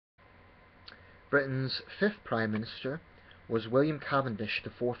Britain's fifth Prime Minister was William Cavendish, the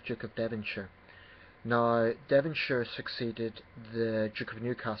 4th Duke of Devonshire. Now, Devonshire succeeded the Duke of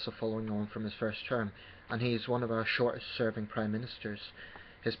Newcastle following on from his first term, and he is one of our shortest serving Prime Ministers.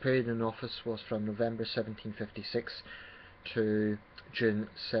 His period in office was from November 1756 to June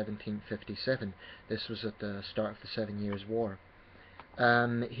 1757. This was at the start of the 7 Years' War.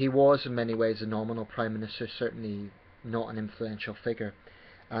 He was in many ways a nominal Prime Minister, certainly not an influential figure,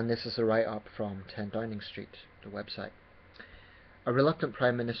 and this is a write-up from 10 Downing Street, the website. A reluctant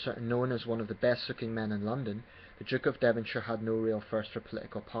Prime Minister and known as one of the best-looking men in London, the Duke of Devonshire had no real thirst for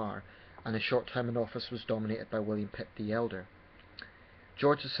political power, and his short time in office was dominated by William Pitt the Elder.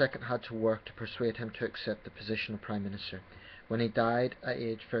 George II had to work to persuade him to accept the position of Prime Minister. When he died at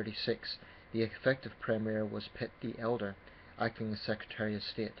age 36, the effective Premier was Pitt the Elder, acting as Secretary of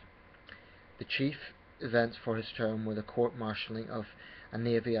State. The chief events for his term were the court-martialling of a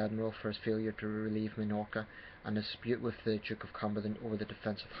Navy Admiral for his failure to relieve Minorca, and a dispute with the Duke of Cumberland over the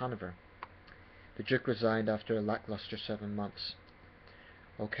defence of Hanover. The Duke resigned after a lacklustre 7 months.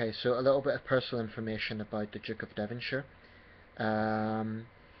 Okay, so a little bit of personal information about the Duke of Devonshire.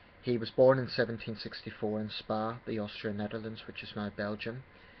 He was born in 1764 in Spa, the Austrian Netherlands, which is now Belgium,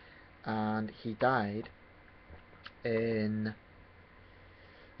 and he died in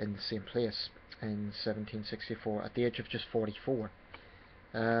the same place in 1764 at the age of just 44.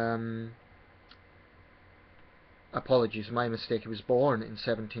 Apologies, my mistake. He was born in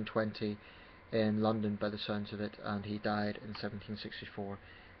 1720 in London by the sounds of it, and he died in 1764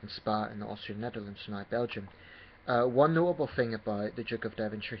 in Spa in the Austrian Netherlands, now Belgium. One notable thing about the Duke of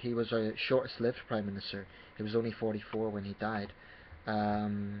Devonshire, he was our shortest lived Prime Minister. He was only 44 when he died.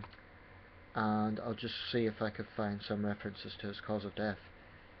 And I'll just see if I could find some references to his cause of death.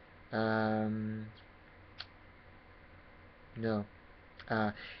 No.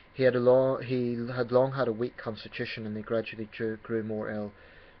 He had long had a weak constitution, and he gradually grew more ill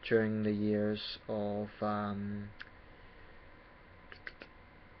during the years of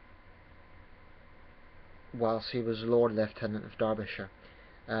whilst he was Lord Lieutenant of Derbyshire.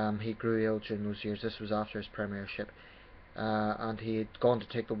 He grew ill during those years. This was after his premiership, and he had gone to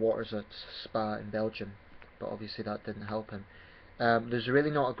take the waters at Spa in Belgium, but obviously that didn't help him. There's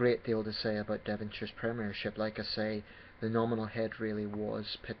really not a great deal to say about Devonshire's premiership. Like I say, the nominal head really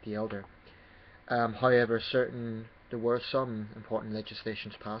was Pitt the Elder. However, there were some important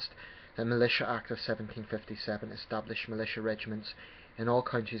legislations passed. The Militia Act of 1757 established militia regiments in all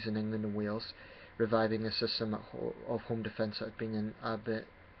counties in England and Wales, reviving a system of home defence that had been in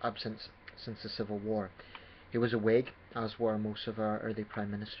absence since the Civil War. He was a Whig, as were most of our early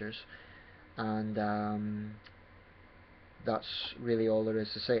Prime Ministers, and that's really all there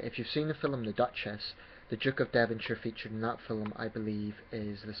is to say. If you've seen the film The Duchess, the Duke of Devonshire featured in that film, I believe,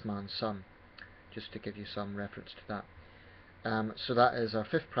 is this man's son, just to give you some reference to that. So that is our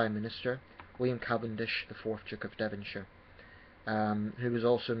fifth Prime Minister, William Cavendish, the 4th Duke of Devonshire, who was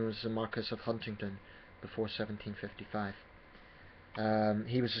also known as the Marquis of Huntingdon before 1755.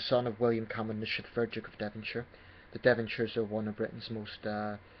 He was the son of William Cavendish, the 3rd Duke of Devonshire. The Devonshires are one of Britain's most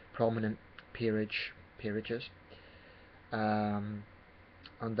prominent peerages, and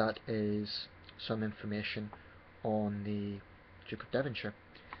that is some information on the Duke of Devonshire.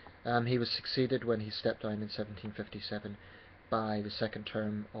 He was succeeded when he stepped down in 1757 by the second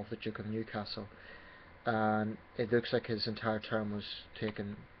term of the Duke of Newcastle, and it looks like his entire term was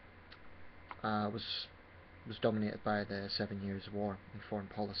dominated by the 7 Years' War and foreign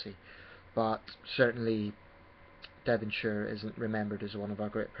policy. But certainly Devonshire isn't remembered as one of our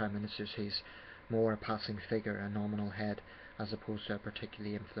great Prime Ministers. He's more a passing figure, a nominal head, as opposed to a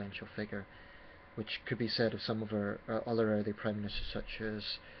particularly influential figure, which could be said of some of our other early Prime Ministers, such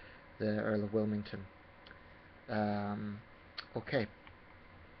as the Earl of Wilmington. Okay.